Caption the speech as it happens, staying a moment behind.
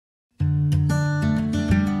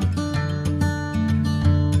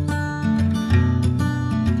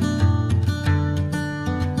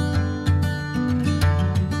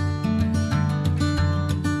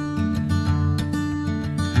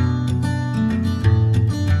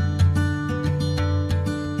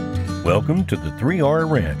Welcome to the 3R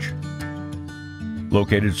Ranch.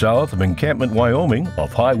 Located south of Encampment, Wyoming,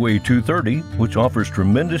 off Highway 230, which offers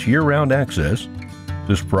tremendous year-round access,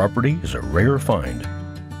 this property is a rare find.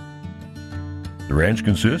 The ranch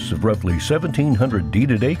consists of roughly 1,700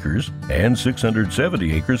 deeded acres and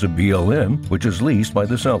 670 acres of BLM, which is leased by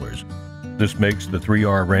the sellers. This makes the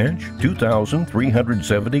 3R Ranch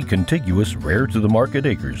 2,370 contiguous rare-to-the-market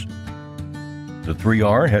acres. The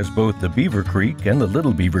 3R has both the Beaver Creek and the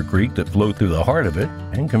Little Beaver Creek that flow through the heart of it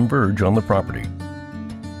and converge on the property.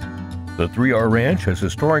 The 3R Ranch has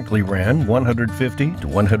historically ran 150 to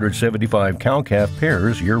 175 cow-calf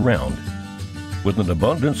pairs year-round. With an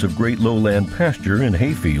abundance of great lowland pasture and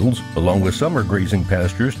hay fields, along with summer grazing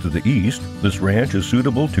pastures to the east, this ranch is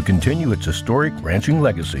suitable to continue its historic ranching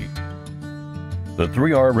legacy. The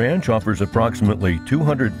 3R Ranch offers approximately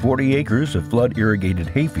 240 acres of flood-irrigated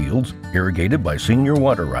hayfields irrigated by senior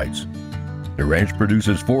water rights. The ranch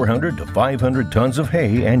produces 400 to 500 tons of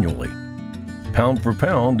hay annually. Pound for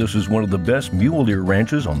pound, this is one of the best mule deer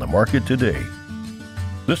ranches on the market today.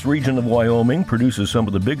 This region of Wyoming produces some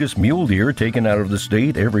of the biggest mule deer taken out of the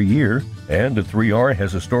state every year, and the 3R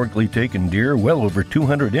has historically taken deer well over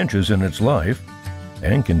 200 inches in its life,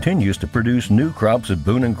 and continues to produce new crops of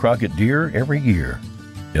Boone and Crockett deer every year.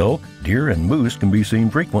 Elk, deer, and moose can be seen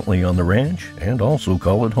frequently on the ranch and also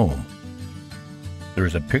call it home. There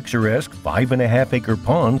is a picturesque 5.5-acre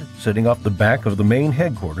pond sitting off the back of the main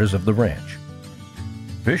headquarters of the ranch.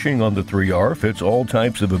 Fishing on the 3R fits all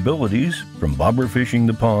types of abilities, from bobber fishing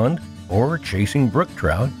the pond or chasing brook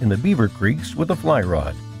trout in the beaver creeks with a fly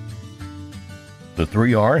rod. The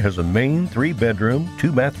 3R has a main 3-bedroom,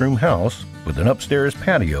 2-bathroom house with an upstairs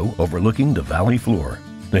patio overlooking the valley floor.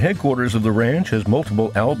 The headquarters of the ranch has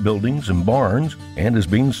multiple outbuildings and barns and is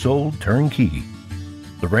being sold turnkey.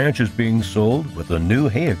 The ranch is being sold with the new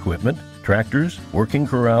hay equipment, tractors, working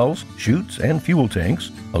corrals, chutes, and fuel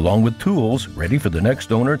tanks, along with tools ready for the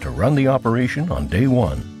next owner to run the operation on day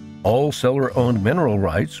one. All seller-owned mineral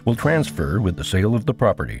rights will transfer with the sale of the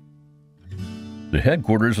property. The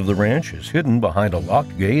headquarters of the ranch is hidden behind a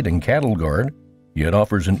locked gate and cattle guard, yet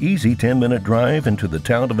offers an easy 10-minute drive into the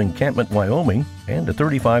town of Encampment, Wyoming, and a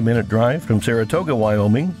 35-minute drive from Saratoga,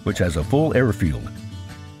 Wyoming, which has a full airfield.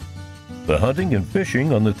 The hunting and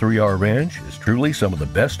fishing on the 3R Ranch is truly some of the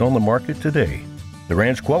best on the market today. The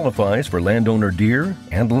ranch qualifies for landowner deer,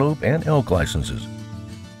 antelope, and elk licenses.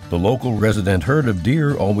 The local resident herd of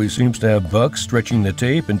deer always seems to have bucks stretching the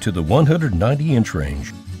tape into the 190-inch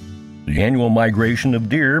range. The annual migration of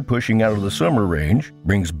deer pushing out of the summer range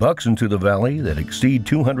brings bucks into the valley that exceed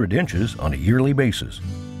 200 inches on a yearly basis.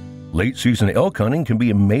 Late season elk hunting can be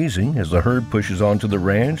amazing as the herd pushes onto the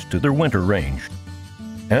ranch to their winter range.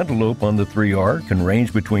 Antelope on the 3R can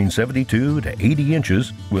range between 72 to 80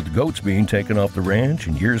 inches, with goats being taken off the ranch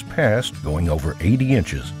in years past going over 80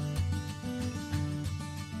 inches.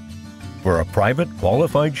 For a private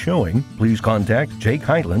qualified showing, please contact Jake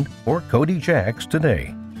Highland or Cody Jacks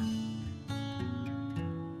today.